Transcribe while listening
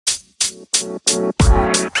Hello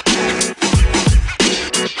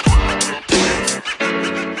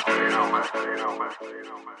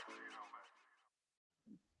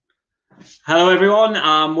everyone,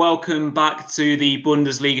 welcome back to the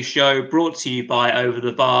Bundesliga show brought to you by Over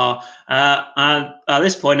the Bar. And at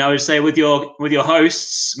this point, I would say with your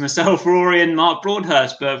hosts, myself, Rory, and Mark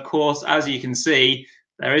Broadhurst. But of course, as you can see,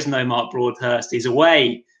 there is no Mark Broadhurst. He's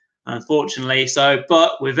away, unfortunately.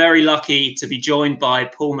 But we're very lucky to be joined by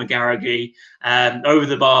Paul McGarrigy, Over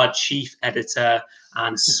the Bar chief editor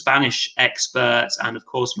and Spanish expert, and of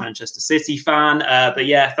course Manchester City fan. But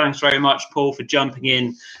yeah, thanks very much, Paul, for jumping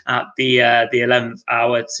in at the 11th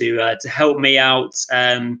hour to help me out.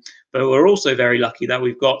 But we're also very lucky that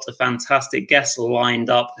we've got a fantastic guest lined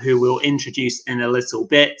up who we'll introduce in a little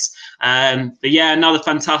bit. But yeah, another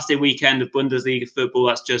fantastic weekend of Bundesliga football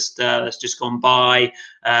that's just gone by.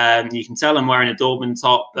 You can tell I'm wearing a Dortmund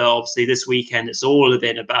top, but obviously this weekend it's all a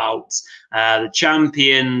bit about the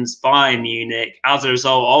champions, Bayern Munich, as a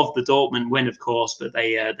result of the Dortmund win, of course, but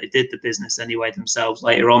they did the business anyway themselves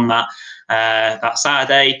later on that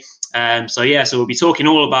Saturday. So we'll be talking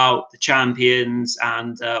all about the champions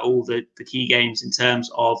and all the key games in terms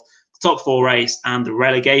of the top four race and the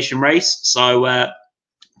relegation race. So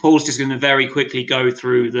Paul's just going to very quickly go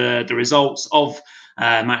through the results of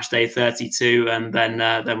match day 32, and then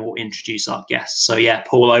we'll introduce our guests. So yeah,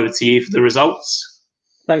 Paul, over to you for the results.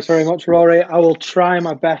 Thanks very much, Rory. I will try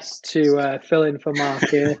my best to fill in for Mark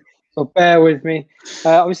here, so bear with me.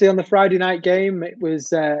 Obviously, on the Friday night game, it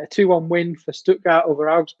was a 2-1 win for Stuttgart over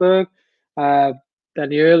Augsburg. Then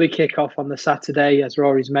the early kickoff on the Saturday, as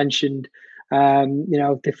Rory's mentioned,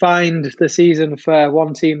 defined the season for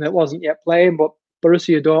one team that wasn't yet playing, but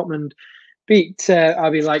Borussia Dortmund beat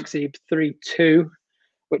RB Leipzig 3-2,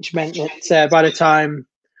 which meant that by the time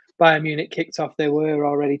Bayern Munich kicked off, they were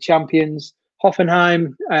already champions.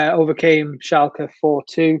 Hoffenheim overcame Schalke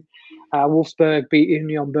 4-2. Wolfsburg beat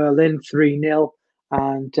Union Berlin 3-0.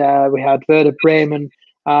 And we had Werder Bremen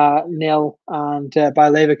 0 and Bayer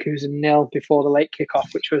Leverkusen 0 before the late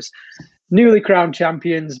kickoff, which was newly crowned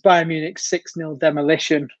champions Bayern Munich 6-0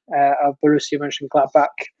 demolition of Borussia Mönchengladbach.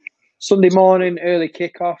 Sunday morning, early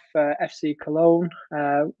kickoff, FC Cologne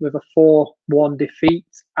with a 4-1 defeat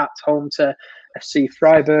at home to FC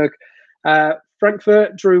Freiburg.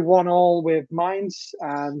 Frankfurt drew 1-1 with Mainz,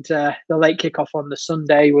 and the late kickoff on the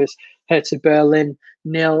Sunday was Hertha Berlin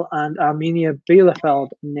 0 and Arminia Bielefeld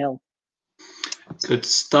 0. Good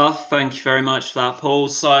stuff. Thank you very much for that, Paul.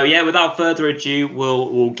 So yeah, without further ado,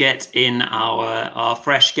 we'll get in our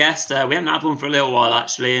fresh guest. We haven't had one for a little while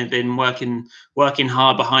actually, and been working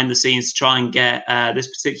hard behind the scenes to try and get this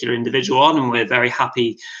particular individual on, and we're very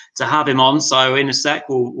happy to have him on. So in a sec,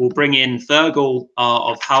 we'll bring in Fergal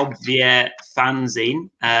of Halb-wir Fanzine.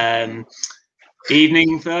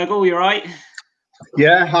 Evening, Fergal. You all right?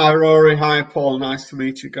 Yeah. Hi, Rory. Hi, Paul. Nice to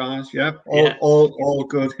meet you guys. Yeah. All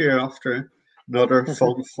good here after another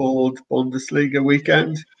fun-filled Bundesliga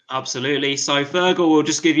weekend. Absolutely. So Fergal, we'll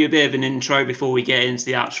just give you a bit of an intro before we get into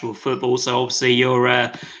the actual football. So obviously you're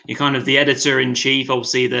kind of the editor-in-chief,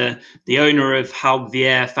 obviously the owner of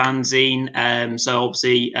Halb-wir Fanzine. So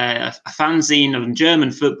obviously a fanzine of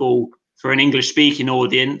German football for an English-speaking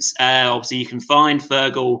audience. Obviously you can find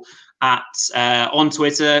Fergal on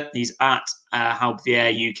Twitter. He's at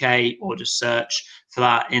Halb-wir UK, or just search for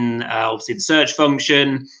that in obviously the search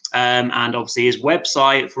function, and obviously his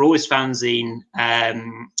website for all his fanzine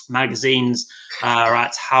magazines are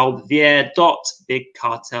at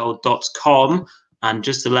halbwier.bigcartel.com. And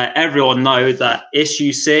just to let everyone know that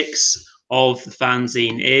issue 6 of the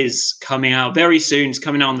fanzine is coming out very soon. It's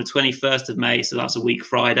coming out on the 21st of May, so that's a week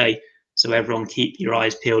Friday. So everyone keep your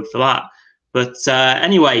eyes peeled for that. But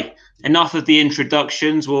anyway, enough of the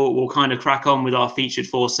introductions. We'll kind of crack on with our featured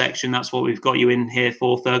four section. That's what we've got you in here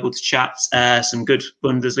for, Fergal, to chat some good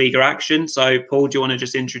Bundesliga action. So, Paul, do you want to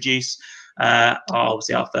just introduce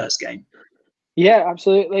obviously our first game? Yeah,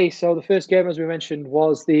 absolutely. So the first game, as we mentioned,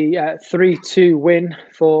 was the 3-2 win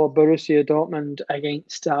for Borussia Dortmund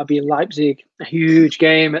against RB Leipzig. A huge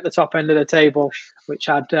game at the top end of the table, which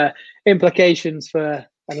had implications for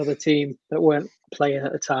another team that weren't playing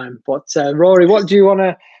at the time. But Rory, what do you want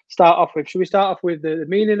to start off with? Should we start off with the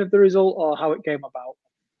meaning of the result or how it came about?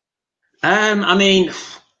 I mean,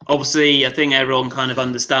 obviously, I think everyone kind of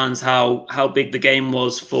understands how big the game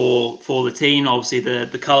was for the team. Obviously,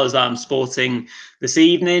 the colours that I'm sporting this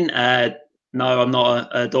evening. No, I'm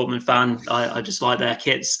not a Dortmund fan. I just like their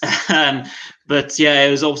kits. But yeah,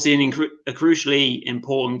 it was obviously a crucially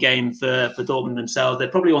important game for Dortmund themselves. They're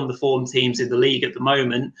probably one of the form teams in the league at the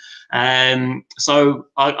moment. So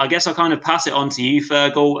I guess I'll kind of pass it on to you,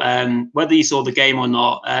 Fergal, whether you saw the game or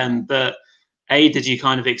not. But did you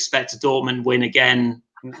kind of expect a Dortmund win again,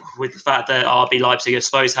 with the fact that RB Leipzig, I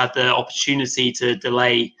suppose, had the opportunity to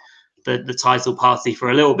delay the title party for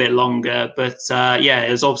a little bit longer? But yeah,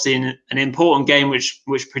 it was obviously an important game which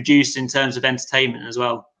produced in terms of entertainment as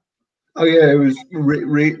well. Oh yeah, it was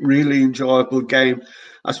really enjoyable game.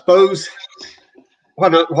 I suppose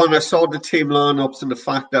when I saw the team lineups and the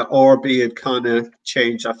fact that RB had kind of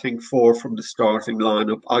changed, I think 4 from the starting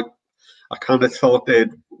lineup, I kind of thought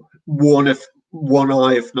they'd one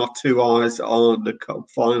eye, if not 2 eyes, on the cup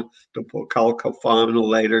final, the Pokal Cup final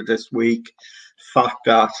later this week. The fact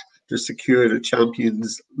that they secured a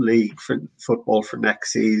Champions League for football for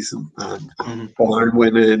next season, and Bayern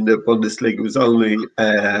winning the Bundesliga was only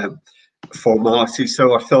formality.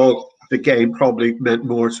 So I thought the game probably meant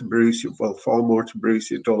more to Borussia, well, far more to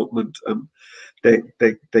Borussia Dortmund, and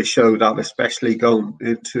they showed that, especially going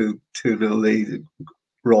into 2-0 lead.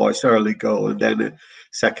 Royce early goal and then a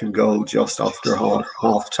second goal just after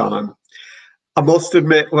half time. I must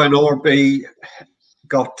admit, when RB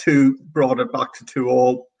brought it back to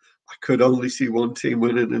 2-2, I could only see one team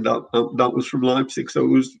winning, and that was from Leipzig. So it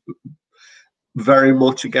was very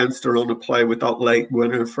much against the run of play with that late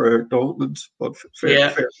winner for Dortmund. But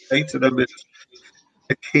fair play to them.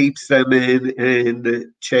 It keeps them in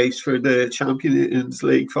the chase for the Champions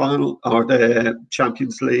League final, or the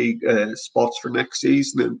Champions League spots for next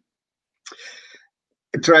season.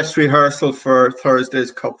 And dress rehearsal for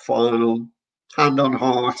Thursday's cup final. Hand on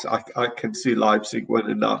heart, I can see Leipzig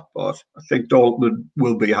winning that, but I think Dortmund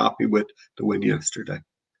will be happy with the win yesterday.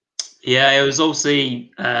 Yeah, it was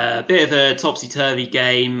obviously a bit of a topsy-turvy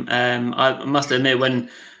game. I must admit, when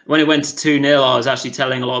it went to 2-0, I was actually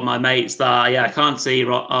telling a lot of my mates that, I can't see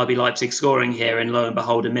RB Leipzig scoring here, and lo and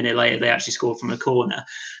behold, a minute later, they actually scored from a corner.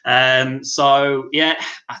 So, yeah,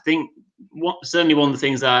 I think certainly one of the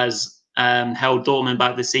things that has held Dortmund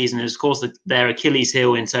back this season is, of course, their Achilles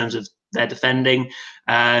heel in terms of their defending.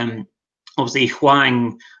 Obviously,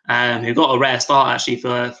 Hwang, who got a rare start actually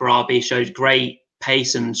for RB, showed great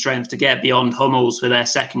pace and strength to get beyond Hummels for their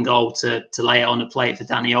second goal to lay it on the plate for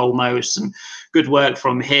Dani Olmo. Some good work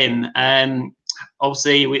from him.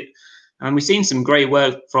 Obviously, we've seen some great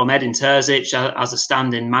work from Edin Terzic as a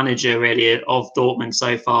stand-in manager, really, of Dortmund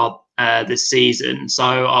so far this season. So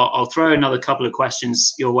I'll throw another couple of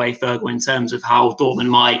questions your way, Fergal, in terms of how Dortmund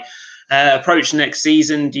might approach next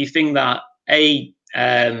season. Do you think that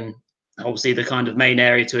obviously the kind of main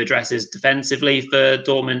area to address is defensively for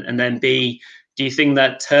Dortmund, and then B, do you think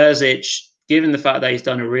that Terzic, given the fact that he's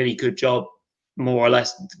done a really good job, more or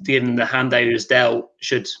less, given the hand that he was dealt,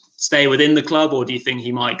 should stay within the club, or do you think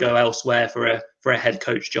he might go elsewhere for a head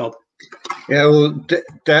coach job? Yeah, well,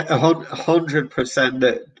 100%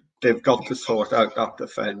 that they've got to sort out that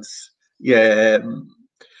defence. Yeah,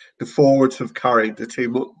 the forwards have carried the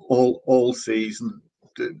team all season.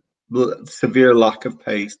 The severe lack of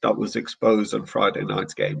pace that was exposed on Friday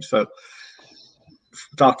night's game. So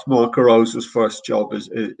that's Marco Rose's first job is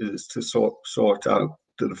to sort out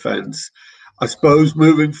the defence. I suppose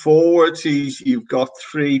moving forward, you've got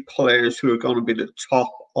 3 players who are going to be the top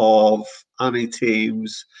of any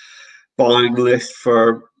team's buying list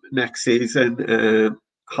for next season.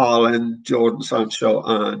 Haaland, Jordan Sancho,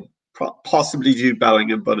 and possibly Jude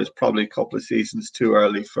Bellingham, but it's probably a couple of seasons too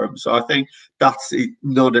early for him. So I think that's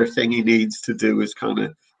another thing he needs to do, is kind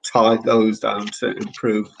of tie those down to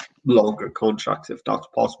improve longer contracts if that's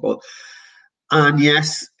possible. And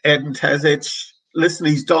yes, Edin Terzic, listen,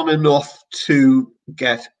 he's done enough to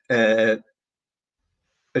get a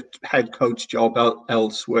head coach job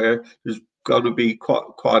elsewhere. There's going to be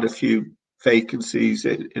quite a few vacancies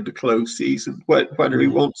in the close season. Whether he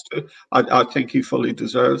wants to, I think he fully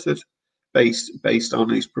deserves it, based on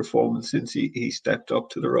his performance since he stepped up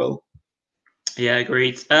to the role. Yeah,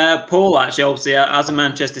 agreed. Paul, actually, obviously, as a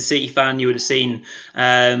Manchester City fan, you would have seen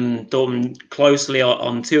Dortmund closely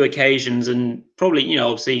on 2 occasions, and probably,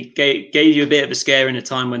 obviously gave you a bit of a scare in a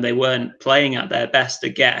time when they weren't playing at their best, I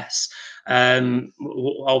guess.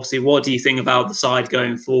 Obviously, what do you think about the side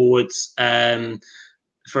going forwards?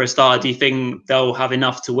 For a start, do you think they'll have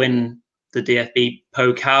enough to win the DFB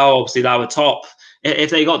Pokal? Obviously, they were top.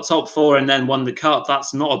 If they got top 4 and then won the cup,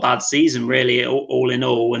 that's not a bad season, really, all in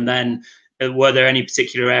all. And then, were there any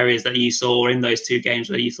particular areas that you saw in those 2 games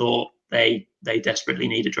where you thought they desperately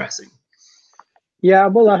need addressing? Yeah,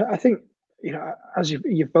 well, I think, as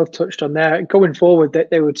you've both touched on there, going forward,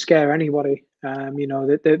 they would scare anybody.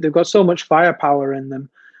 They've got so much firepower in them.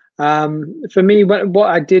 For me, what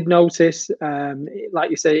I did notice, like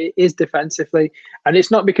you say, is defensively, and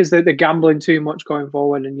it's not because they're gambling too much going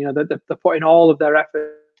forward, and they're putting all of their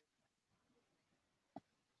effort.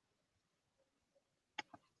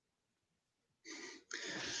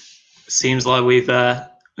 seems like we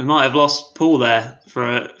might have lost Paul there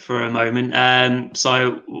for a moment.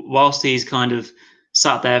 So whilst he's kind of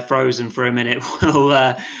sat there frozen for a minute,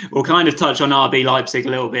 we'll kind of touch on RB Leipzig a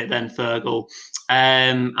little bit then, Fergal.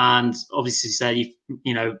 And obviously said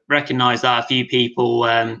you recognise that a few people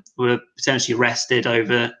were potentially rested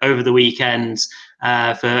over the weekend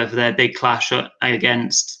for their big clash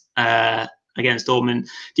against Dortmund.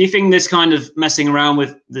 Do you think this kind of messing around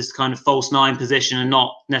with this kind of false nine position and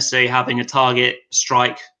not necessarily having a target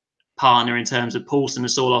strike partner in terms of Poulsen and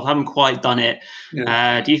Sorloth haven't quite done it?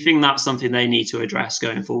 Yeah. Do you think that's something they need to address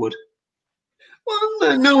going forward?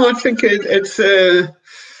 Well, no, I think it's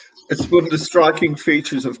one of the striking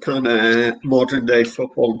features of kind of modern day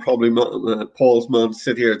football, and probably Paul's Man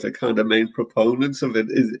City are the kind of main proponents of it.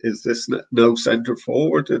 Is this no centre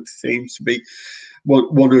forward? It seems to be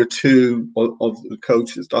one or two of the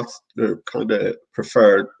coaches. That's their kind of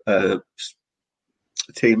preferred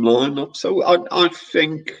team lineup. So I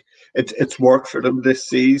think it's worked for them this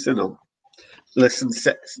season. Listen,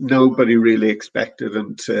 nobody really expected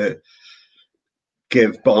them to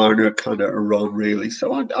give Bayern a kind of a run, really.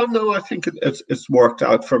 So I know. I think it's worked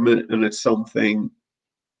out for me, and it's something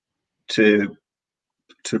to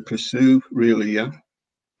pursue, really. Yeah.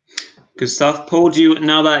 Good stuff, Paul.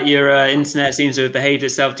 Now that your internet seems to have behaved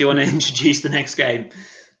itself, do you want to introduce the next game?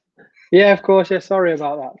 Yeah, of course. Yeah, sorry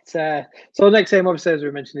about that. So the next game, obviously, as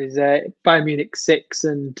we mentioned, is Bayern Munich 6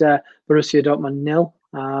 and Borussia Dortmund 0.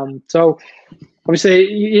 So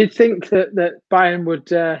obviously, you'd think that Bayern would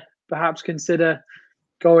perhaps consider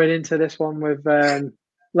going into this one with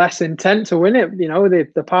less intent to win it.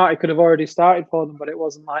 The party could have already started for them, but it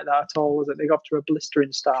wasn't like that at all, was it? They got to a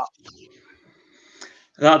blistering start.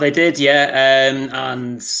 That they did, yeah,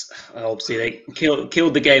 and obviously they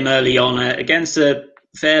killed the game early on against a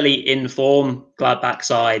fairly in-form Gladbach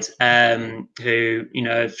side, who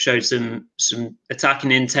showed some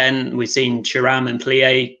attacking intent. We've seen Thuram and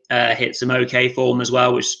Plie hit some okay form as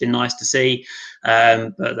well, which has been nice to see.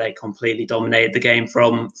 But they completely dominated the game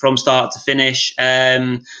from start to finish.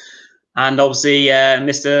 And obviously,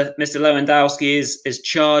 Mr. Lewandowski is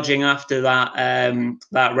charging after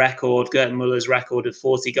that record, Gerd Muller's record of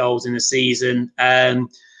 40 goals in a season.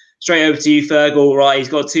 Straight over to you, Fergal. Right, he's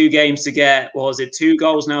got 2 games to get. Was it 2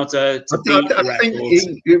 goals now to beat the record? I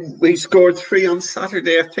think he scored 3 on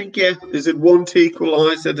Saturday. I think, yeah. Is it 1 to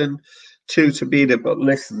equalise it and 2 to beat it? But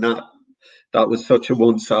listen, that was such a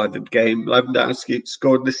one-sided game. Lewandowski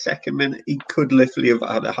scored in the second minute. He could literally have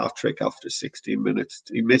had a hat-trick after 16 minutes.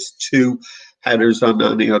 He missed 2 headers on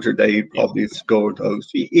any other day. He'd probably have scored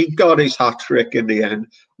those. He got his hat-trick in the end.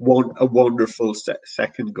 A wonderful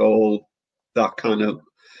second goal. That kind of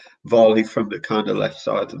volley from the kind of left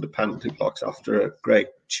side of the penalty box after a great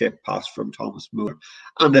chip pass from Thomas Müller.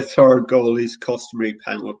 And the third goal, his customary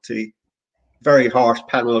penalty. Very harsh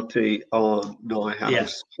penalty on Neuhaus. Yeah,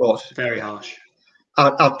 but very harsh.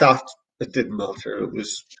 At that, it didn't matter. It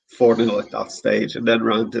was 4-0 at that stage, and then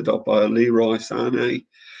rounded up by Leroy Sané,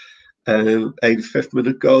 85th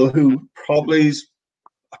minute goal, who probably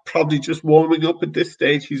just warming up at this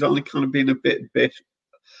stage. He's only kind of been a bit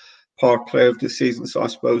part player of the season, so I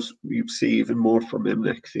suppose you'll see even more from him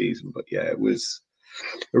next season. But yeah, it was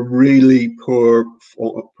a really poor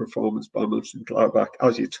performance by Mönchengladbach.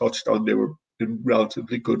 As you touched on, they were in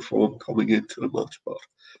relatively good form coming into the match, but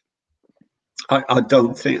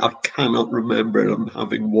I cannot remember them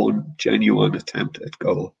having one genuine attempt at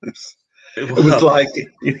goal. It was like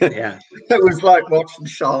it was like watching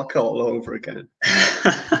Schalke all over again.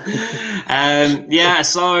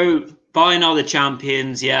 So Bayern are the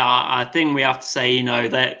champions. Yeah, I think we have to say,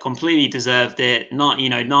 they completely deserved it. 9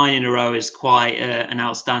 in a row is quite an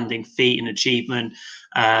outstanding feat and achievement.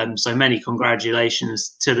 So many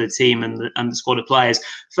congratulations to the team and the squad of players.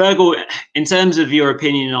 Fergal, in terms of your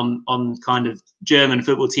opinion on kind of German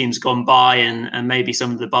football teams gone by and maybe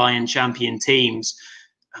some of the Bayern champion teams,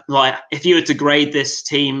 like if you were to grade this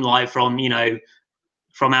team like from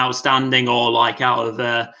outstanding or like out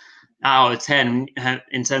of 10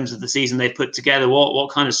 in terms of the season they've put together,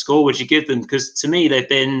 what kind of score would you give them? Because to me, they've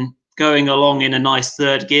been going along in a nice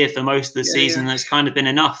third gear for most of the season. That's kind of been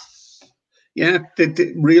enough. Yeah,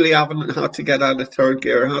 they really haven't had to get out of third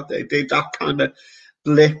gear, have they? They that kind of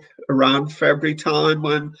blip around February time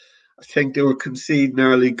when I think they were conceding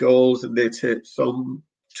early goals, and they'd hit some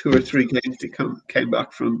 2 or 3 games they came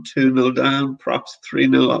back from 2-0 down, perhaps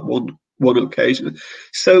 3-0 at one occasion.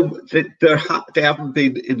 So they haven't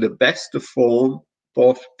been in the best of form,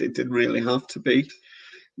 but they didn't really have to be.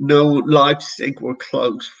 No, Leipzig were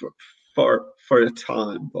close for a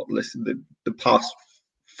time, but listen, the past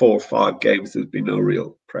 4 or 5 games, there's been no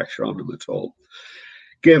real pressure on them at all.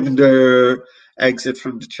 given their exit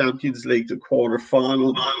from the Champions League, the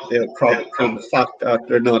quarter-final, they'll probably, from the fact that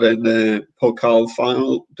they're not in the Pokal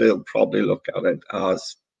final, they'll probably look at it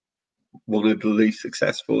as one of the least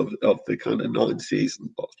successful of the kind of 9 seasons,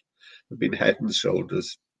 but they've been head and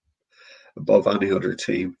shoulders above any other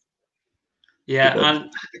team. Yeah, and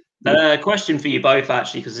a question for you both,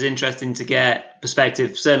 actually, because it's interesting to get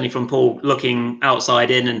perspective, certainly from Paul, looking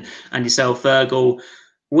outside in, and yourself, Fergal.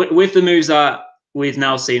 With the moves that we've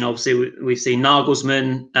now seen, obviously, we've seen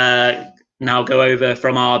Nagelsmann now go over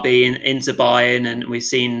from RB into Bayern, and we've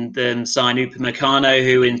seen them sign Upamecano,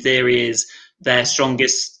 who in theory is their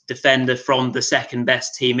strongest defender from the second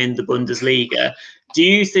best team in the Bundesliga. Do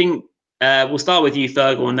you think, we'll start with you,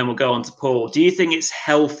 Fergal, and then we'll go on to Paul. Do you think it's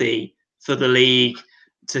healthy for the league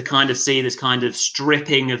to kind of see this kind of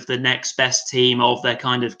stripping of the next best team of their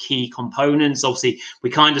kind of key components? Obviously,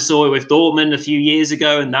 we kind of saw it with Dortmund a few years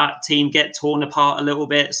ago, and that team get torn apart a little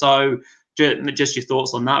bit. So just your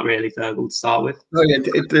thoughts on that, really, Fergal, to start with. Oh, yeah,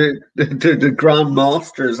 the grand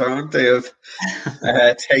masters, aren't they, of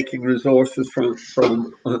taking resources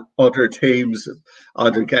from other teams,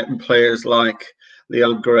 either getting players like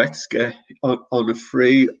Leon Goretzka on a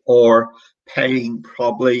free, or paying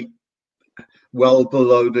probably well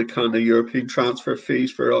below the kind of European transfer fees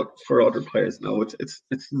for other players. No, it's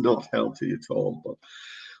not healthy at all. But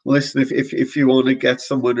listen, if you want to get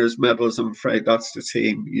some winners' medals, I'm afraid that's the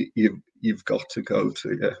team you've got to go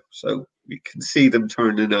to. Yeah, so you can see them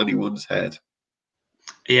turning anyone's head.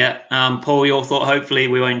 Yeah, Paul, your thought. Hopefully,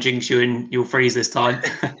 we won't jinx you and you'll freeze this time.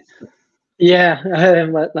 Yeah,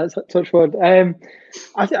 let's touch wood. I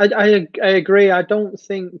agree. I don't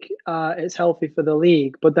think it's healthy for the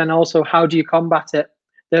league, but then also, how do you combat it?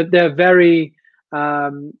 They're very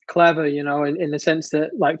clever, you know, in the sense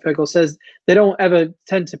that, like Fergal says, they don't ever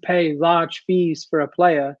tend to pay large fees for a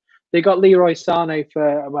player. They got Leroy Sané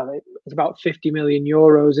for, well, it's about 50 million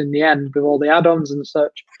euros in the end with all the add-ons and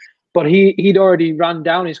such. But he'd already ran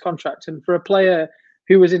down his contract, and for a player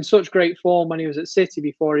who was in such great form when he was at City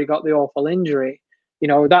before he got the awful injury, you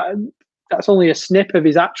know, that's only a snip of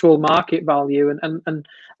his actual market value. And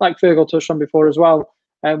like Fergal touched on before as well,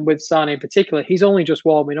 with Sané in particular, he's only just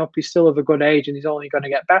warming up. He's still of a good age, and he's only going to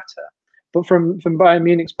get better. But from Bayern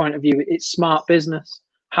Munich's point of view, it's smart business.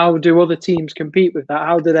 How do other teams compete with that?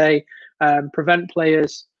 How do they prevent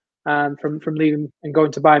players from leaving and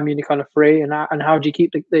going to Bayern Munich on a free? And how do you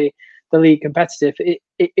keep the league competitive?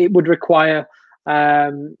 It would require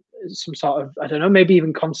some sort of, I don't know, maybe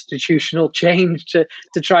even constitutional change to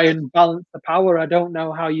try and balance the power. I don't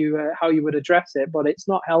know how you would address it, but it's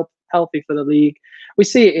not healthy for the league. We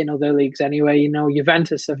see it in other leagues anyway. You know,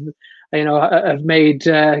 Juventus have made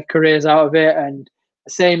careers out of it, and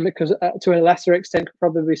the same, because to a lesser extent could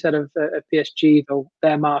probably be said of PSG, though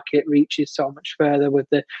their market reaches so much further with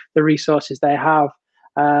the resources they have.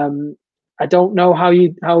 I don't know how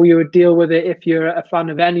you would deal with it if you're a fan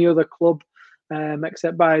of any other club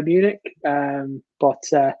except Bayern Munich.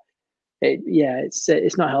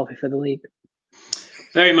 It's not healthy for the league.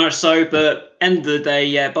 Very much so, but end of the day,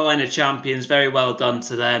 yeah, Bayern are champions. Very well done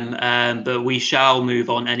to them. But we shall move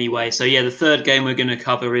on anyway. So yeah, the third game we're going to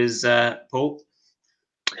cover is Paul.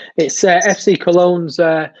 It's FC Cologne's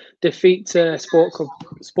defeat to Sport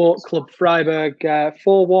Club Freiburg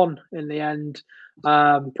 4-1 in the end.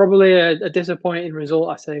 Probably a disappointing result,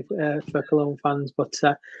 I say, for Cologne fans. But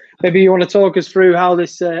maybe you want to talk us through how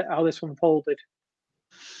this unfolded.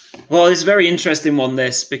 Well, it's a very interesting one,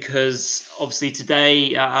 this, because obviously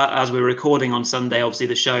today, as we're recording on Sunday, obviously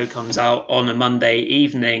the show comes out on a Monday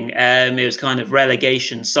evening. It was kind of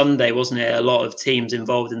relegation Sunday, wasn't it? A lot of teams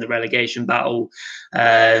involved in the relegation battle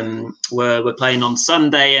were playing on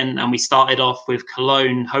Sunday, and we started off with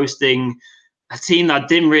Cologne hosting a team that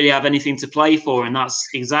didn't really have anything to play for, and that's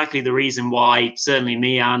exactly the reason why certainly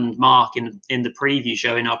me and Mark in the preview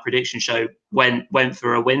show, in our prediction show, went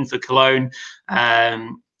for a win for Cologne.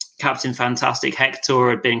 Captain Fantastic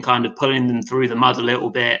Hector had been kind of pulling them through the mud a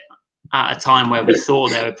little bit at a time where we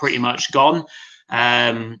thought they were pretty much gone.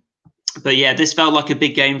 But yeah, this felt like a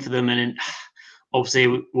big game for them, and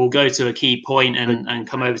obviously we'll go to a key point and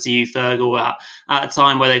come over to you, Fergal, at a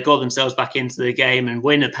time where they got themselves back into the game and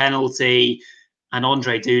win a penalty, and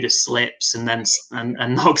Andre Duda slips and then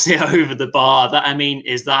and knocks it over the bar. That, I mean,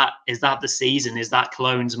 is that the season? Is that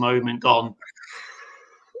Cologne's moment gone?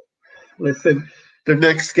 Listen, the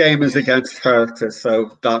next game is against Hertha,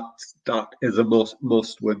 so that is a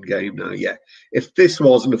must-win game now. Yeah, if this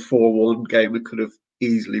wasn't a 4-1 game, it could have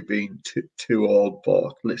easily been 2-2.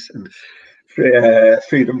 But listen,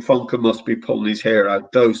 Freedom Funke must be pulling his hair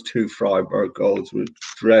out. Those two Freiburg goals were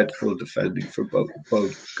dreadful defending for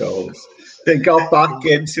both goals. They got back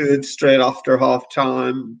into it straight after half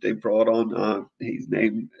time. They brought on his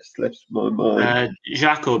name slips my mind.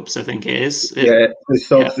 Jacobs, I think it is. The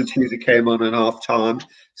substitute that came on at half time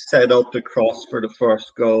set up the cross for the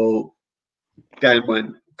first goal.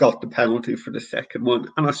 Then got the penalty for the second one.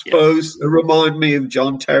 And I suppose it reminded me of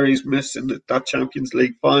John Terry's miss in that Champions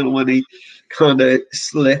League final when he kind of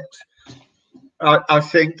slipped. I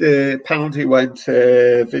think the penalty went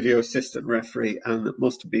to video assistant referee, and it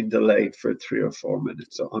must have been delayed for 3 or 4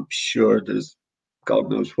 minutes. So I'm sure there's God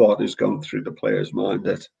knows what is going through the player's mind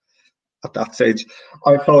at that stage.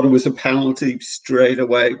 I thought it was a penalty straight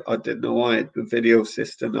away. I didn't know why the video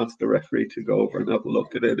assistant asked the referee to go over and have a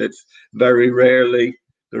look at it. It's very rarely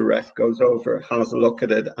the ref goes over, has a look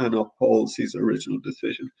at it, and upholds his original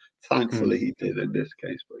decision. Thankfully, he did in this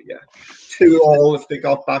case. But yeah, 2-2. If they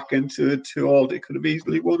got back into it, 2-2, they could have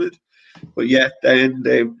easily won it. But yet, then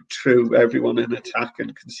they threw everyone in attack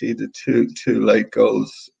and conceded two late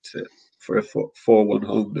goals for a 4-1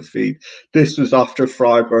 home defeat. This was after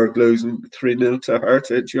Freiburg losing 3-0 to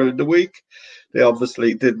Hertha during the week. They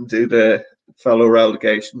obviously didn't do the fellow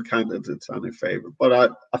relegation candidates any favour.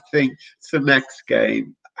 But I think it's the next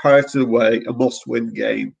game. Hertha away, a must-win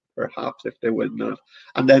game, perhaps, if they win that.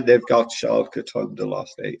 And then they've got Schalke time the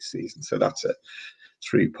last 8 seasons. So that's a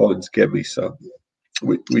 3 points gimme. So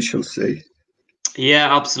we shall see.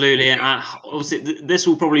 Yeah, absolutely. And obviously, this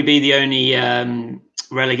will probably be the only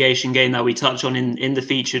relegation game that we touch on in the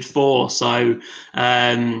featured 4. So,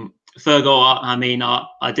 Fergal, I mean,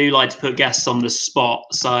 I do like to put guests on the spot.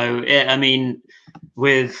 So,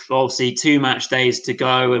 with obviously 2 match days to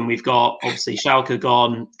go, and we've got obviously Schalke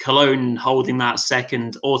gone, Cologne holding that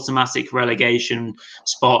second automatic relegation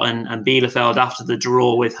spot, and Bielefeld after the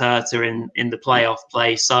draw with Hertha in the playoff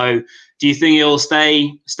play. So, do you think it'll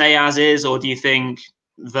stay as is, or do you think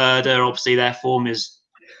Werder, obviously their form is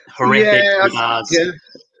horrific?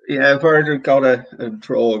 Yeah, Werder got a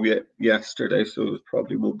draw yesterday, so it was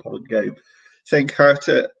probably 1 point game. I think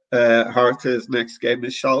Hertha's next game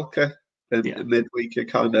is Schalke. In midweek, you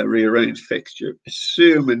kind of rearrange fixture,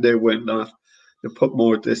 assuming they win that. They put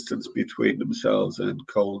more distance between themselves and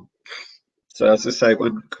Cologne. So as I say,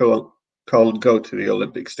 when Cologne go to the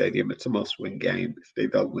Olympic Stadium, it's a must-win game. If they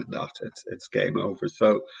don't win that, it's game over.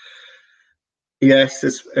 So yes,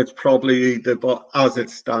 it's probably as it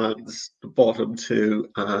stands, the bottom 2,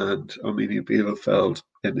 and Arminia Bielefeld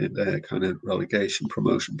in the kind of relegation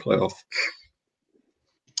promotion playoff.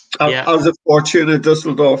 As a Fortuna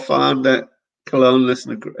Dusseldorf fan, that Cologne,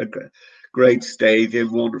 listen, a great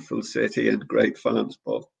stadium, wonderful city, and great fans,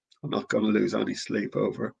 but I'm not going to lose any sleep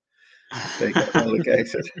over if they get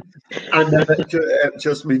relegated. And it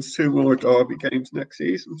just means 2 more derby games next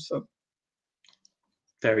season. So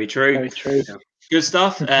very true. Very true. Yeah. Good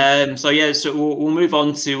stuff. So we'll move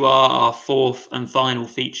on to our 4th and final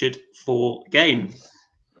featured 4 game.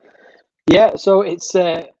 Yeah, so it's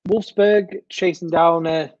Wolfsburg chasing down,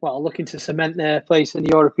 looking to cement their place in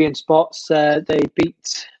the European spots. They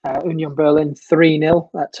beat Union Berlin 3-0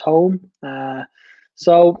 at home.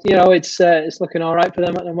 So, it's looking all right for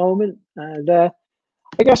them at the moment. And I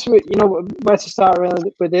guess, where to start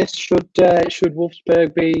with this, should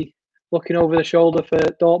Wolfsburg be looking over the shoulder for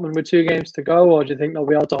Dortmund with 2 games to go, or do you think they'll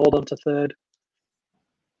be able to hold on to 3rd?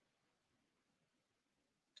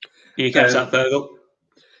 You catch that, Fergal?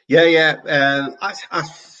 Yeah. I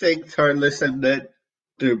think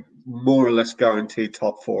they're more or less guaranteed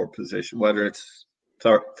top 4 position, whether it's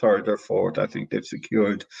 3rd or 4th. I think they've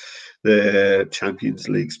secured the Champions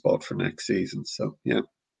League spot for next season. So, yeah,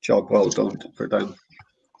 job well done for them.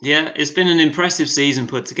 Yeah, it's been an impressive season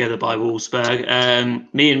put together by Wolfsburg.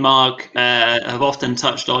 Me and Mark have often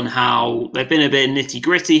touched on how they've been a bit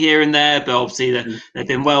nitty-gritty here and there, but obviously they've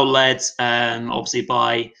been well led, obviously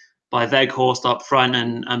by Weghorst up front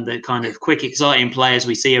and the kind of quick, exciting players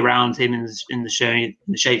we see around him in the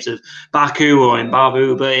shapes of Baku or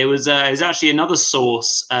Mbabu. But it was actually another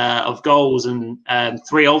source of goals, and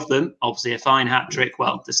 3 of them, obviously a fine hat trick.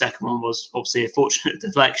 Well, the second one was obviously a fortunate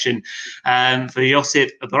deflection for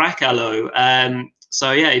Josip Brakalo.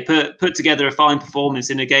 So yeah, he put together a fine performance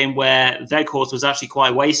in a game where Weghorst was actually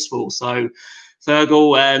quite wasteful. So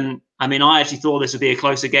Fergal, I actually thought this would be a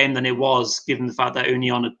closer game than it was, given the fact that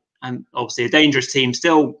Union, and obviously a dangerous team,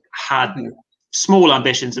 still had small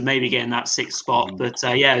ambitions of maybe getting that 6th spot. But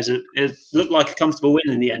it looked like a comfortable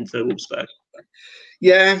win in the end for Wolfsburg.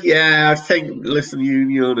 Yeah. I think,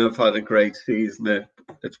 Union have had a great season.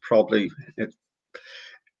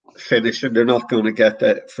 finish, and they're not going to get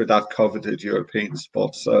that for that coveted European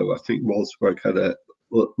spot. So I think Wolfsburg had a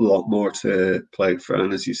lot more to play for,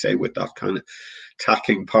 and as you say, with that kind of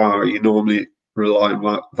attacking power, you normally rely on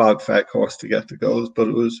Wout Weghorst to get the goals, but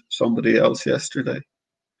it was somebody else yesterday.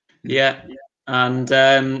 Yeah. And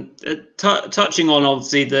touching on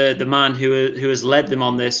obviously the man who has led them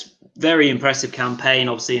on this very impressive campaign,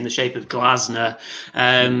 obviously in the shape of Glasner.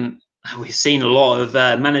 We've seen a lot of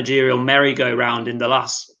managerial merry-go-round in the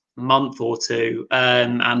last month or two,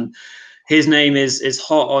 and his name is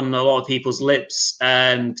hot on a lot of people's lips,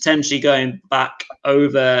 potentially going back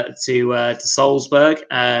over to Salzburg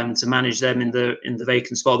to manage them in the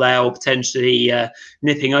vacant spot there, or potentially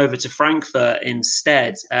nipping over to Frankfurt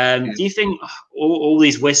instead. Do you think all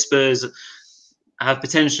these whispers have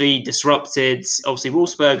potentially disrupted? Obviously,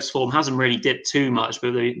 Wolfsburg's form hasn't really dipped too much,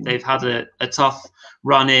 but they've had a tough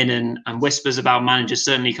run in, and whispers about managers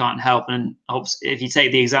certainly can't help. And if you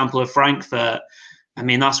take the example of Frankfurt, I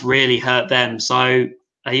mean, that's really hurt them. So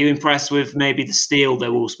are you impressed with maybe the steel that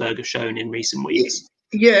Wolfsburg have shown in recent weeks?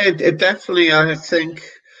 Yeah, it definitely. I think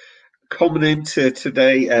coming into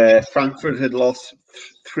today, Frankfurt had lost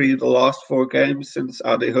 3 of the last 4 games since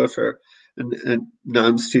Adi Hutter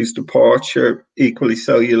announced his departure. Equally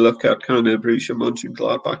so, you look at kind of Borussia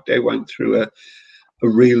Mönchengladbach, they went through a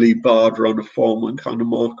really bad run of form when kind of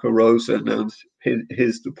Marco Rose announced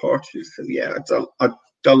his departure. So yeah, I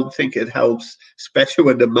don't think it helps, especially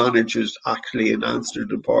when the managers actually announced their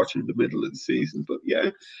departure in the middle of the season. But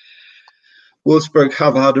yeah, Wolfsburg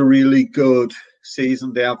have had a really good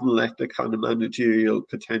season. They haven't let the kind of managerial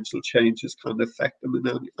potential changes kind of affect them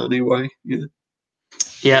in any way. Yeah.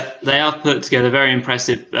 Yeah, they have put together a very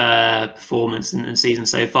impressive performance in the season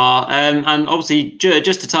so far. And obviously,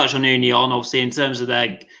 just to touch on Union, obviously in terms of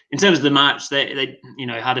the match, they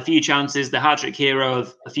had a few chances. The hat-trick hero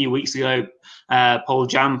of a few weeks ago, Paul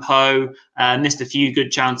Jampo, missed a few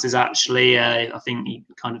good chances actually. I think he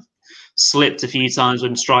kind of slipped a few times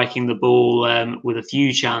when striking the ball with a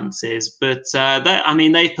few chances. But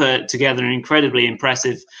they put together an incredibly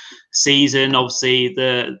impressive season. Obviously,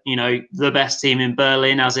 the best team in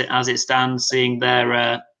Berlin as it stands, seeing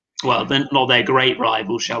their not their great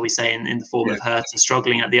rival, shall we say, in the form of Hertha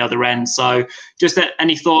struggling at the other end. So, just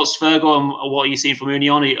any thoughts, Fergal, on what you've seen from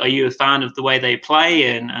Union? Are you a fan of the way they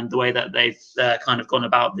play and the way that they've kind of gone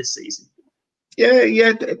about this season?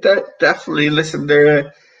 Yeah, definitely. Listen,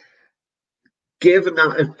 they're given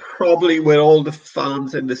that it probably with all the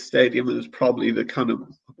fans in the stadium, it was probably the kind of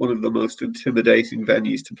one of the most intimidating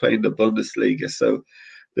venues to play in the Bundesliga. So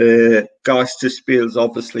the Geisterspiel's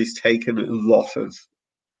obviously has taken a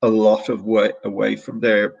lot of way away from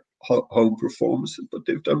their home performances, but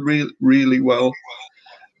they've done really well,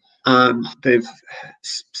 and they've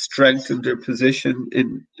strengthened their position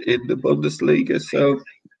in the Bundesliga. So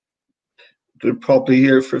they're probably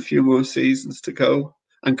here for a few more seasons to go,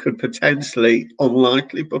 and could potentially,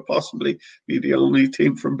 unlikely, but possibly be the only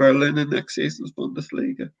team from Berlin in next season's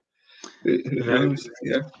Bundesliga. Who knows?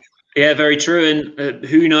 Yeah. Yeah, very true. And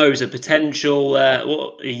who knows, a potential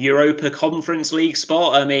Europa Conference League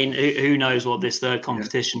spot? I mean, who knows what this third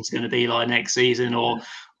competition is going to be like next season, or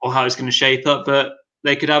how it's going to shape up. But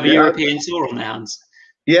they could have a European tour on their hands.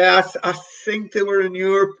 Yeah, I think they were in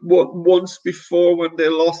Europe once before when they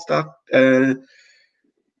lost that. I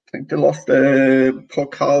think they lost the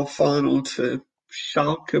Pokal final to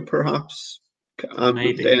Schalke, perhaps. And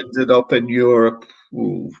Maybe. They ended up in Europe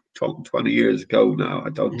 20 years ago now. I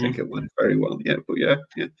don't think it went very well yet, but yeah.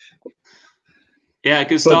 Yeah,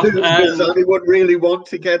 good stuff. Does anyone really want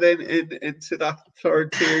to get into that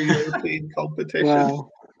third-tier European competition? Wow.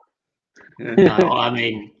 Yeah. No, I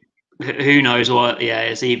mean, who knows how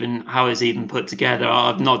it's even put together.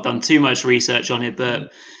 I've not done too much research on it,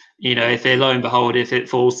 but if lo and behold, if it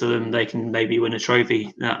falls to them, they can maybe win a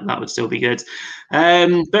trophy. That would still be good.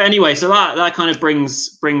 But anyway, so that kind of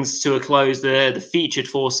brings to a close the featured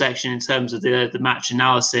 4 section in terms of the match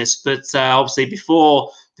analysis. But obviously,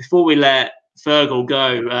 before we let Fergal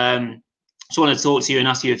go, just want to talk to you and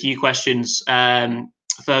ask you a few questions,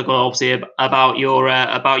 Fergal, obviously about your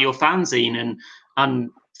fanzine, and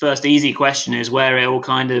first easy question is where it all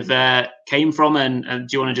kind of came from, and do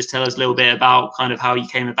you want to just tell us a little bit about kind of how you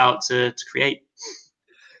came about to create?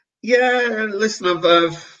 Yeah, listen,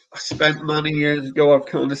 I've spent many years ago, I've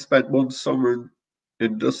kind of spent one summer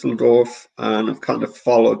in Dusseldorf, and I've kind of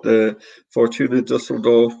followed the Fortuna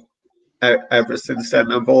Dusseldorf ever since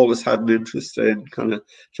then. I've always had an interest in kind of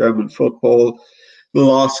German football. The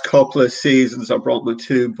last couple of seasons, I brought my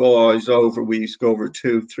 2 boys over. We used to go over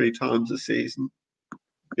 2-3 times a season,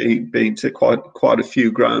 been to quite a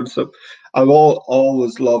few grounds. So I've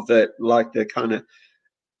always loved it, like the kind of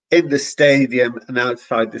in the stadium and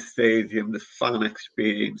outside the stadium, the fan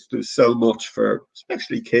experience, there's so much for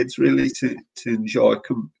especially kids really to enjoy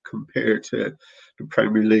compared to the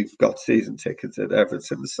Premier League. Got season tickets at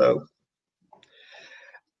Everton, so,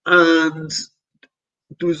 and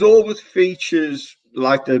there was always features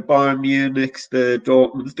like the Bayern Munichs, the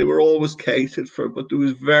Dortmunds. They were always catered for, but there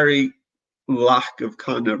was very lack of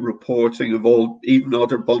kind of reporting of even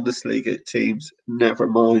other Bundesliga teams, never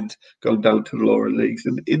mind going down to the lower leagues.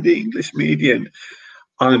 And in the English media,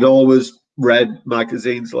 I'd always read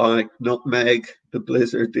magazines like Nutmeg, The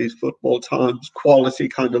Blizzard, these Football Times, quality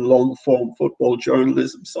kind of long-form football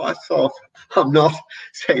journalism. So I thought, I'm not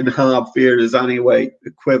saying Hard Beer is any way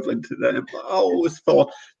equivalent to them, but I always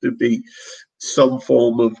thought there'd be some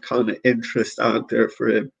form of kind of interest out there for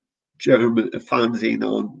a fanzine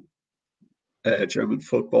on German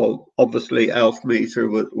football. Obviously,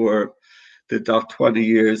 Elfmeter did that 20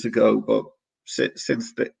 years ago, but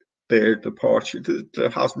since their departure, there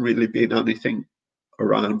hasn't really been anything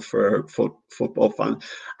around for football fans.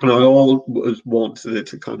 And I always wanted it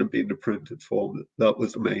to kind of be in the printed form. That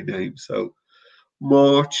was the main aim. So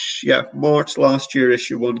March last year,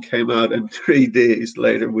 issue 1 came out, and 3 days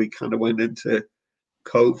later we kind of went into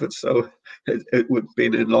COVID, so it would have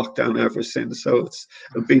been in lockdown ever since. So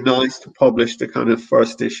it'd be nice to publish the kind of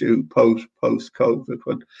first issue post COVID,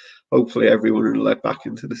 when hopefully everyone will let back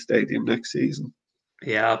into the stadium next season.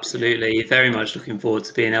 Yeah, absolutely. Very much looking forward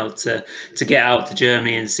to being able to get out to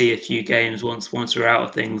Germany and see a few games once we're out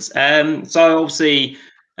of things. So obviously,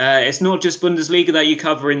 it's not just Bundesliga that you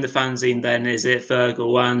cover in the fanzine, then, is it,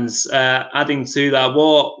 Fergal? And adding to that,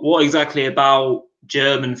 what exactly about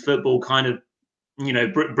German football kind of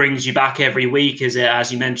brings you back every week? Is it,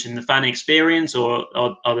 as you mentioned, the fan experience, or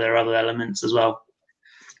are there other elements as well?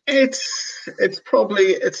 It's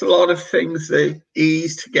a lot of things. The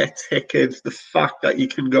ease to get tickets, the fact that you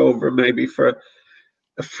can go over maybe for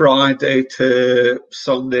a Friday to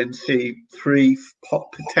Sunday and see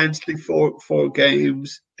potentially four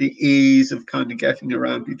games, the ease of kind of getting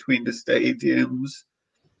around between the stadiums,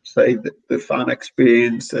 say the fan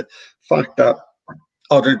experience, the fact that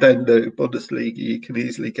other than the Bundesliga, you can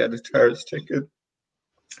easily get a terrace ticket.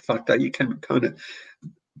 The fact that you can kind of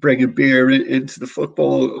bring a beer into the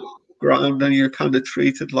football ground and you're kind of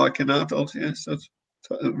treated like an adult. Yeah, so it's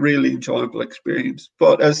a really enjoyable experience.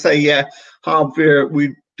 But as I say, Hard Beer,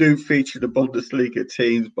 we do feature the Bundesliga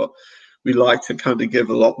teams, but we like to kind of give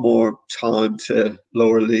a lot more time to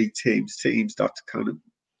lower league teams that kind of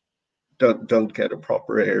don't get a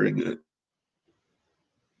proper airing,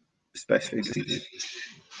 especially.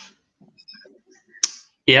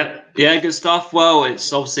 Yeah, good stuff. Well,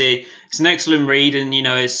 it's an excellent read, and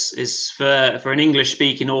it's for an English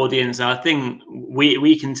speaking audience. And I think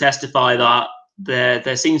we can testify that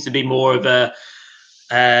there seems to be more of a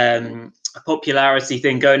popularity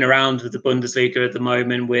thing going around with the Bundesliga at the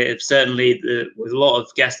moment. With certainly with a lot of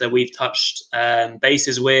guests that we've touched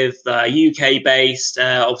bases with, UK based.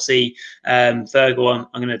 Obviously, Fergal,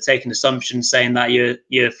 I'm going to take an assumption saying that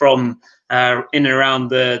you're from in and around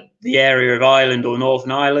the area of Ireland or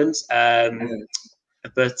Northern Ireland.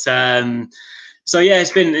 But so yeah,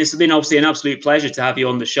 it's been obviously an absolute pleasure to have you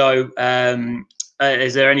on the show.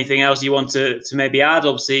 Is there anything else you want to maybe add?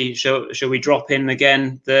 Obviously, shall we drop in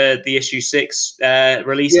again the issue 6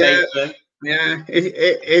 release date? Yeah,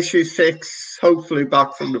 issue 6, hopefully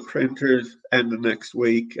back from the printers end of next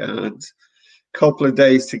week, and a couple of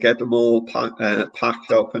days to get them all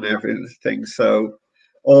packed up and everything. So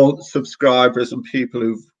all subscribers and people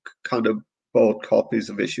who've kind of bought copies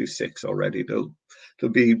of issue 6 already, they'll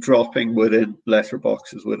be dropping within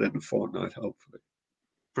letterboxes within a fortnight, hopefully.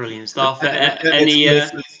 Brilliant stuff. I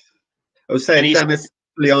was saying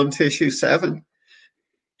definitely on to issue 7.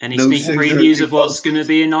 Any sneak previews of what's going to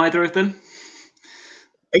be in either of them?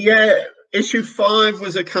 Yeah, issue 5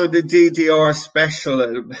 was a kind of DDR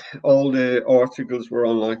special. All the articles were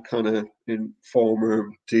on like kind of in former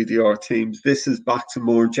DDR teams. This is back to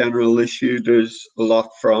more general issue. There's a lot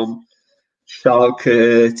from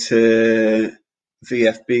Schalke to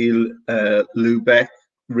VfB Lübeck.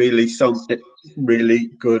 Really, some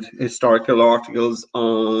really good historical articles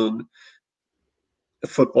on the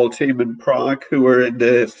football team in Prague who were in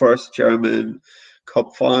the first German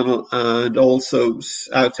Cup final, and also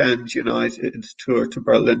Southend United's tour to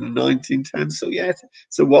Berlin in 1910. So yeah,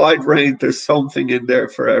 it's a wide range. There's something in there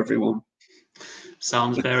for everyone.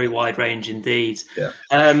 Sounds very wide range indeed.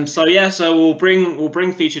 Yeah. So we'll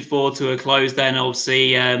bring Featured 4 to a close then.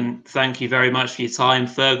 Obviously, thank you very much for your time,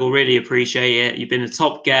 Fergal. Really appreciate it. You've been a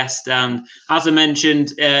top guest, and as I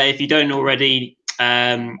mentioned, if you don't already,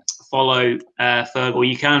 follow Fergal,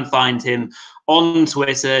 you can find him on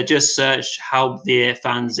Twitter. Just search Halbweer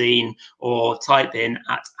Fanzine or type in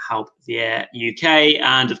at Halbweer UK.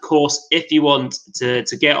 And of course, if you want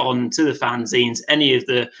to get on to the fanzines, any of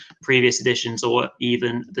the previous editions or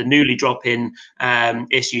even the newly drop-in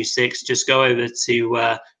issue 6, just go over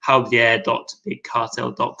to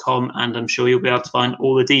halbweer.bigcartel.com, and I'm sure you'll be able to find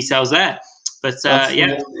all the details there. But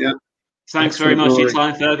thanks very much for your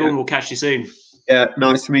time, Fergal, and we'll catch you soon. Yeah,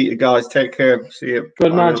 nice to meet you guys. Take care. See you.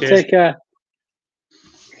 Good man. Take care.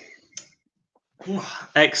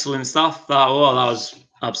 Excellent stuff. That was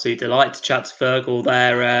absolute delight to chat to Fergal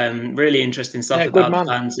there. Really interesting stuff about the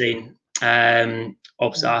fanzine.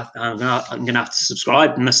 Obviously, I'm gonna have to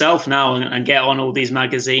subscribe myself now and get on all these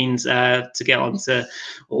magazines to get onto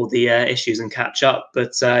all the issues and catch up.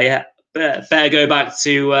 But better go back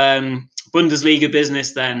to Bundesliga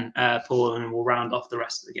business then, Paul, and we'll round off the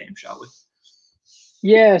rest of the game, shall we?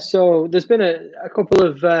 Yeah. So there's been a couple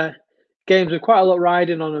of games with quite a lot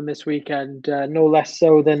riding on them this weekend. No less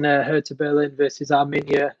so than Hertha Berlin versus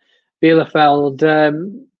Arminia Bielefeld.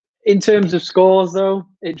 In terms of scores, though,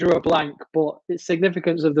 it drew a blank, but the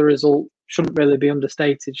significance of the result shouldn't really be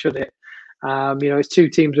understated, should it? It's two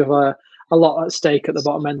teams with a lot at stake at the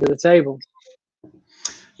bottom end of the table.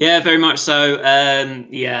 Yeah, very much so.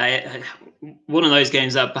 One of those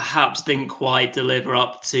games that perhaps didn't quite deliver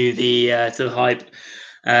up to the hype.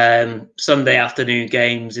 Sunday afternoon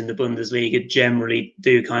games in the Bundesliga generally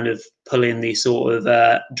do kind of pull in these sort of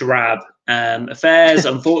drab affairs,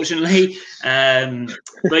 unfortunately.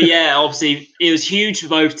 But yeah, obviously it was huge for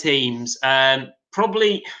both teams.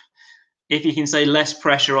 Probably, if you can say, less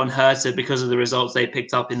pressure on Hertha because of the results they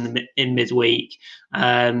picked up in midweek.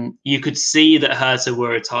 You could see that Hertha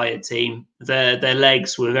were a tired team. Their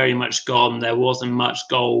legs were very much gone. There wasn't much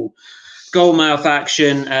goalmouth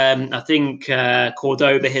action. I think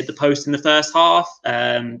Cordoba hit the post in the first half.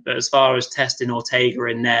 But as far as testing Ortega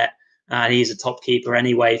in net, and he's a top keeper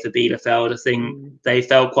anyway for Bielefeld, I think they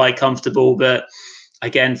felt quite comfortable. But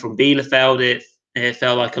again, from Bielefeld, it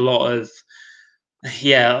felt like a lot of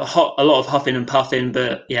huffing and puffing.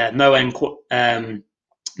 But no end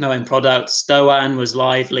product. Stoan was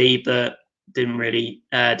lively, but didn't really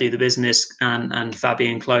do the business, and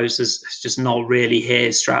Fabian Klos has just not really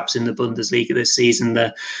his straps in the Bundesliga this season,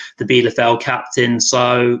 the Bielefeld captain.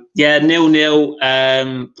 So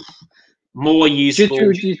 0-0, more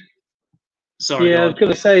useful. Sorry, I was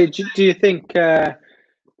going to say, do you think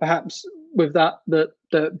perhaps with that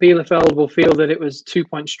Bielefeld will feel that it was 2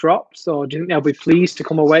 points dropped, or do you think they'll be pleased to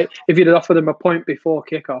come away if you'd offered them a point before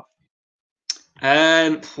kickoff?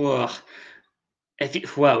 If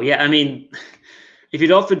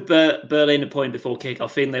you'd offered Berlin a point before kick, I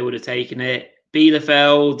think they would have taken it.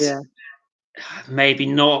 Bielefeld, maybe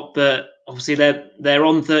not, but obviously they're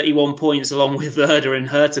on 31 points along with Werder and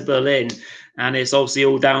Hertha Berlin, and it's obviously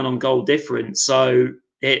all down on goal difference. So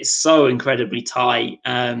it's so incredibly tight.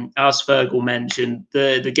 As Fergal mentioned,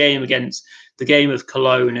 the game of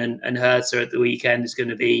Cologne and Hertha at the weekend is going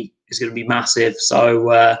to be massive.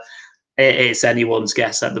 So it's anyone's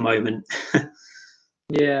guess at the moment.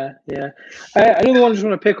 Yeah. Another one I just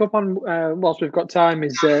want to pick up on whilst we've got time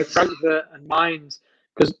is Frankfurt and Mainz,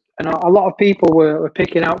 because a lot of people were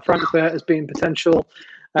picking out Frankfurt as being potential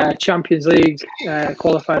Champions League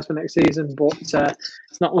qualifiers for next season, but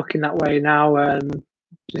it's not looking that way now. Do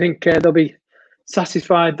you think they'll be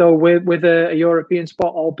satisfied though with a European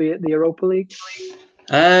spot, albeit the Europa League?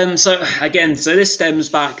 So this stems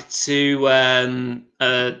back to kind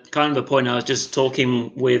of a point I was just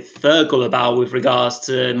talking with Fergal about with regards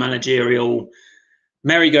to managerial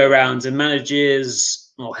merry-go-rounds and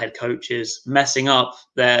managers or head coaches messing up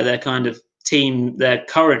their kind of team, their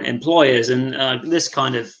current employers. And this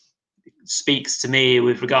kind of speaks to me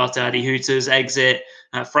with regard to Adi Hütter's exit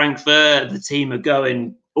at Frankfurt. The team are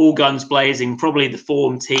going all guns blazing, probably the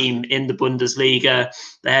form team in the Bundesliga.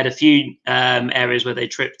 They had a few areas where they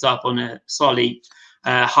tripped up on a slightly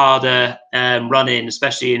harder run-in,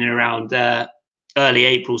 especially in and around early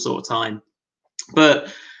April sort of time.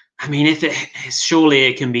 But I mean, surely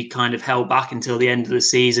it can be kind of held back until the end of the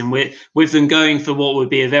season with them going for what would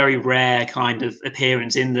be a very rare kind of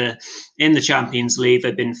appearance in the Champions League.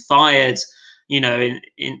 They've been fired,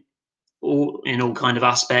 in all kind of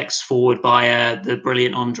aspects forward by the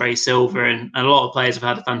brilliant Andre Silva, and a lot of players have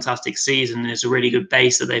had a fantastic season. It's a really good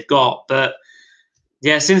base that they've got, but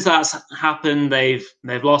since that's happened, they've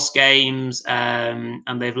lost games, and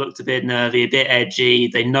they've looked a bit nervy, a bit edgy.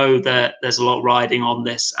 They know that there's a lot riding on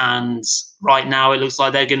this, and right now it looks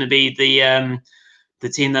like they're going to be the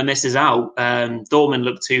team that misses out. Dortmund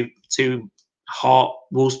look too hot.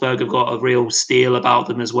 Wolfsburg have got a real steel about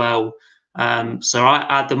them as well. So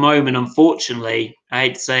at the moment, unfortunately, I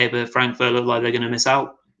hate to say it, but Frankfurt look like they're going to miss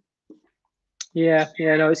out. Yeah,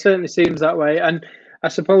 no, it certainly seems that way. And I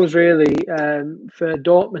suppose really for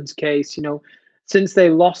Dortmund's case, since they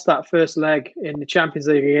lost that first leg in the Champions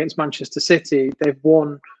League against Manchester City, they've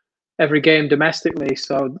won every game domestically.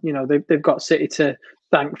 So, they've got City to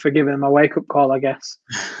thank for giving them a wake-up call, I guess.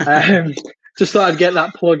 Just thought I'd get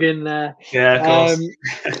that plug in there. Yeah, of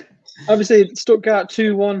course. Obviously, Stuttgart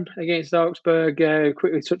 2-1 against Augsburg.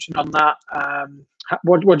 Quickly touching on that.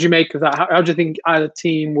 What do you make of that? How do you think either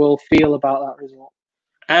team will feel about that result?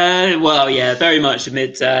 Well, yeah, very much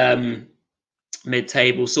a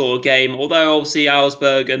mid-table sort of game. Although obviously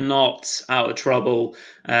Augsburg are not out of trouble.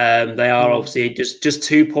 They are obviously just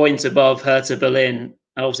 2 points above Hertha Berlin.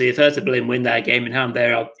 Obviously, if Hertha Berlin win their game in hand,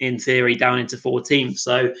 they're in theory down into 14th.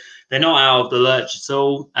 So they're not out of the lurch at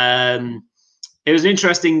all. It was an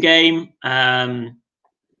interesting game.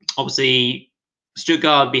 Obviously,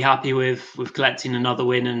 Stuttgart would be happy with collecting another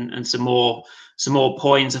win and some more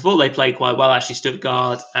points. I thought they played quite well actually.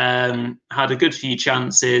 Stuttgart had a good few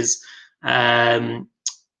chances.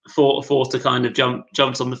 Forced to kind of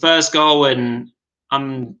jumped on the first goal, and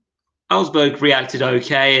Augsburg reacted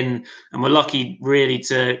okay, and we're lucky really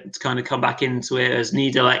to kind of come back into it, as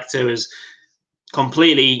Niederlechner was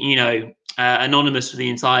completely anonymous for the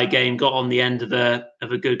entire game, got on the end of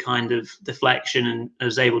a good kind of deflection and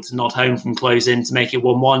was able to nod home from close in to make it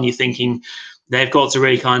 1-1. You're thinking they've got to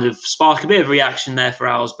really kind of spark a bit of reaction there for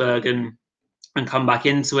Augsburg and come back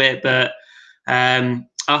into it. But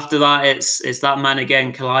after that, it's that man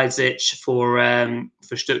again, Kalajdzic,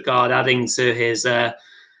 for Stuttgart, adding to his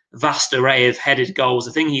vast array of headed goals.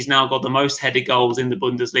 I think he's now got the most headed goals in the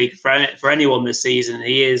Bundesliga for anyone this season.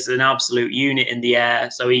 He is an absolute unit in the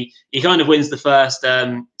air. So he kind of wins the first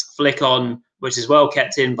flick on, which is well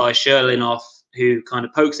kept in by Scherlinhoff, who kind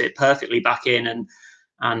of pokes it perfectly back in, and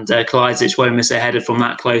Kalajdzic won't miss a header from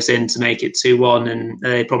that close in to make it 2-1, and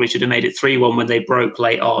they probably should have made it 3-1 when they broke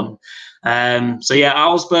late on. So yeah,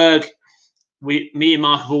 Augsburg, me and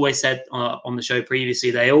Mark have always said on the show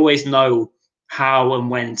previously, they always know how and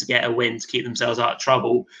when to get a win to keep themselves out of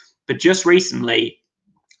trouble. But just recently,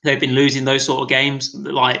 they've been losing those sort of games.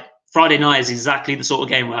 Like Friday night is exactly the sort of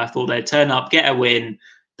game where I thought they'd turn up, get a win,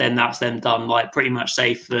 then that's them done, like pretty much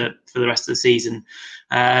safe for the rest of the season.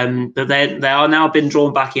 But they are now been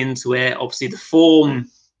drawn back into it. Obviously, the form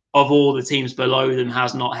of all the teams below them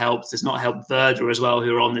has not helped. It's not helped Werder as well,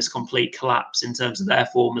 who are on this complete collapse in terms of their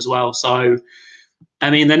form as well. So, I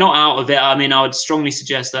mean, they're not out of it. I mean, I would strongly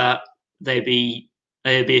suggest that it'd be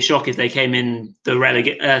a shock if they came in in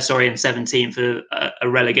 17th for a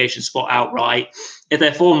relegation spot outright. If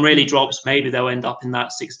their form really drops, maybe they'll end up in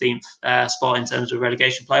that 16th spot in terms of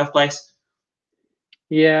relegation playoff place.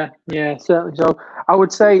 Yeah, certainly. So I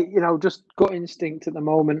would say, just gut instinct at the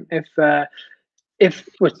moment. If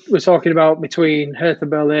we're talking about between Hertha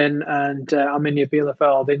Berlin and Arminia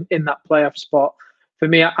Bielefeld in that playoff spot, for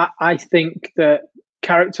me, I think that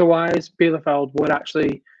character-wise, Bielefeld would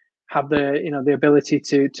actually have the ability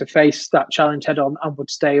to face that challenge head on and would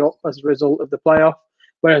stay up as a result of the playoff.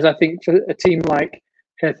 Whereas I think for a team like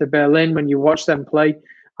Hertha Berlin, when you watch them play,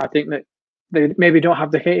 I think that they maybe don't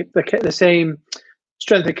have the same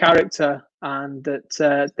strength of character, and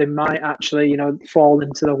that they might actually fall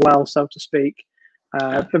into the well, so to speak.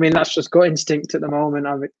 I mean, that's just gut instinct at the moment.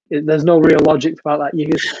 There's no real logic about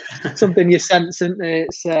that. Something you sense, isn't it?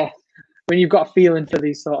 It's when you've got a feeling for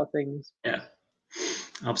these sort of things. Yeah.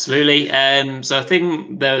 Absolutely. So I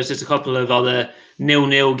think there was just a couple of other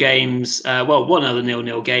 0-0 games. One other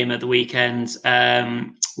 0-0 game at the weekend,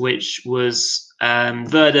 which was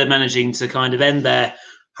Werder managing to kind of end their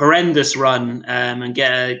horrendous run and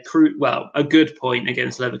get a good point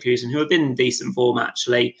against Leverkusen, who have been in decent form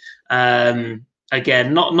actually.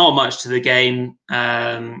 Again, not much to the game.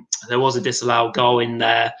 There was a disallowed goal in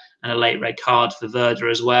there and a late red card for Werder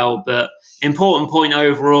as well, but important point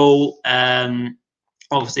overall.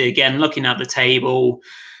 Obviously, again, looking at the table,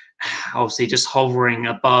 obviously just hovering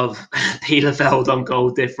above Bielefeld on goal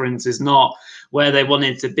difference is not where they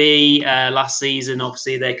wanted to be last season.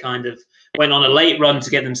 Obviously, they kind of went on a late run to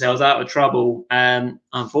get themselves out of trouble.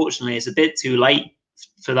 Unfortunately, it's a bit too late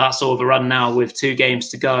for that sort of a run now with 2 games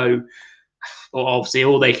to go. Obviously,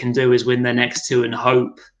 all they can do is win their next 2 and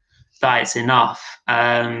hope that it's enough.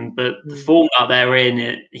 But the form that they're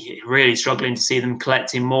in, really struggling to see them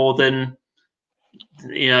collecting more than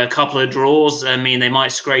a couple of draws. I mean, they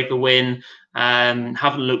might scrape a win.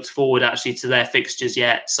 Haven't looked forward actually to their fixtures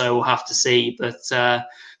yet, so we'll have to see. But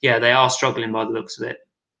yeah, they are struggling by the looks of it.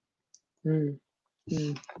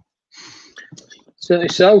 Certainly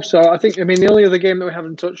so. So I think, the only other game that we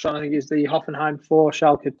haven't touched on, I think, is the Hoffenheim 4,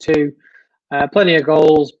 Schalke 2. Plenty of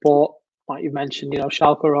goals, but like you mentioned,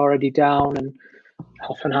 Schalke are already down, and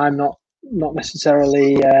Hoffenheim not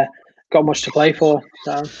necessarily got much to play for.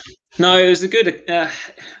 So. No, it was a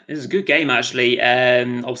good game actually.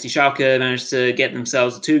 Obviously, Schalke managed to get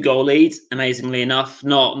themselves a 2-goal lead. Amazingly enough,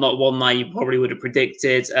 not one that you probably would have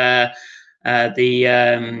predicted. The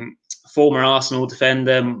former Arsenal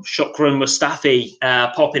defender Shukran Mustafi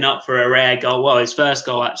popping up for a rare goal. Well, his first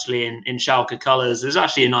goal actually in Schalke colours. It was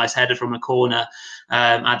actually a nice header from a corner,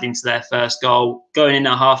 adding to their first goal. Going in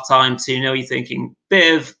at half-time 2-0, you're thinking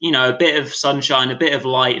a bit of sunshine, a bit of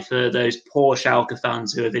light for those poor Schalke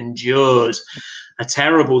fans who have endured a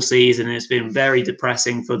terrible season. It's been very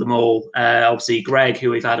depressing for them all. Obviously, Greg, who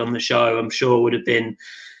we've had on the show, I'm sure would have been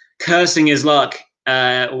cursing his luck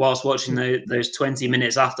whilst watching those 20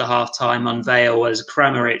 minutes after half-time unveil as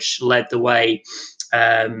Kramaric led the way.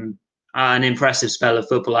 An impressive spell of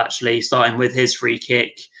football, actually, starting with his free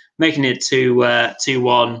kick, making it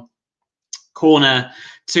 2-1, corner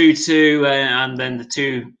 2-2, and then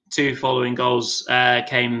the two following goals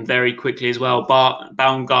came very quickly as well.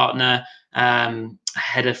 Baumgartner, a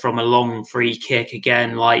header from a long free kick,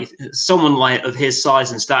 again, like someone like of his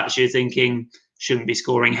size and stature thinking shouldn't be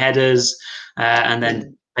scoring headers, and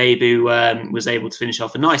then Bebu was able to finish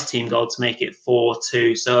off a nice team goal to make it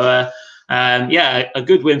 4-2. So a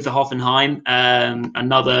good win for Hoffenheim.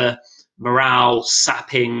 Another morale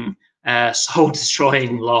sapping, soul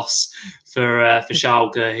destroying loss for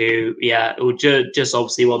Schalke, who will just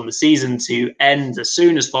obviously want the season to end as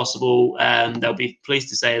soon as possible. They'll be pleased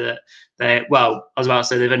to say that I was about to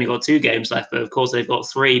say they've only got 2 games left, but of course they've got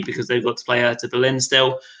 3 because they've got to play Hertha Berlin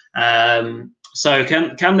still. So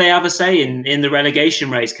can they have a say in the relegation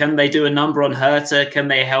race? Can they do a number on Hertha? Can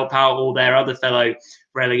they help out all their other fellow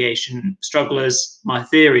relegation strugglers? My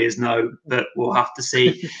theory is no, but we'll have to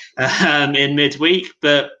see in midweek.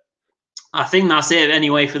 But I think that's it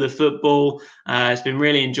anyway for the football. It's been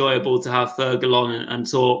really enjoyable to have Fergal on and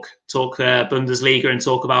talk Bundesliga and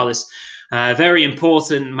talk about this very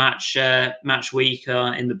important match week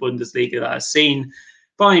in the Bundesliga that I've seen.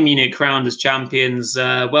 Bayern Munich crowned as champions.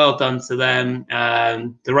 Well done to them.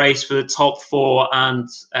 The race for the top 4 and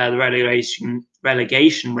the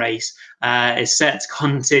relegation race is set to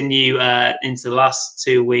continue into the last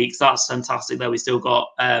 2 weeks. That's fantastic that we still got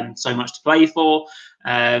so much to play for.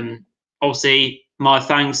 Obviously, my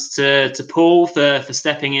thanks to Paul for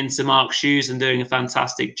stepping into Mark's shoes and doing a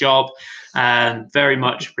fantastic job. Very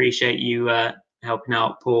much appreciate you helping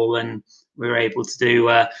out, Paul, and we were able to do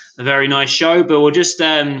a very nice show. But we'll just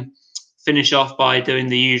finish off by doing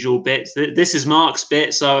the usual bits. This is Mark's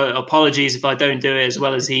bit, so apologies if I don't do it as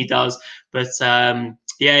well as he does. But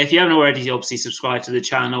if you haven't already, obviously subscribe to the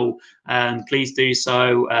channel. Please do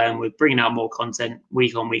so. We're bringing out more content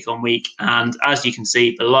week on week. And as you can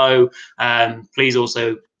see below, please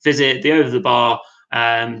also visit the Over the Bar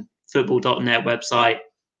football.net website.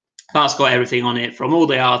 That's got everything on it, from all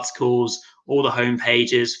the articles, all the home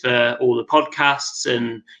pages for all the podcasts,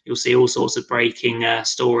 and you'll see all sorts of breaking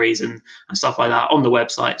stories and stuff like that on the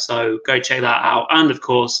website. So go check that out. And of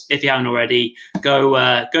course, if you haven't already, go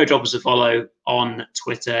drop us a follow on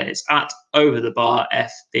Twitter. It's at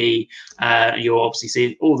OverTheBarFB. You'll obviously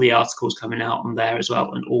see all the articles coming out on there as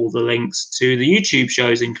well, and all the links to the YouTube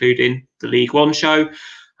shows, including the League One show.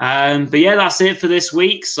 But that's it for this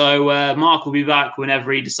week. So Mark will be back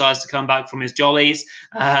whenever he decides to come back from his jollies.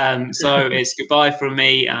 So it's goodbye from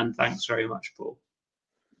me, and thanks very much, Paul.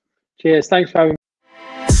 Cheers. Thanks for having me.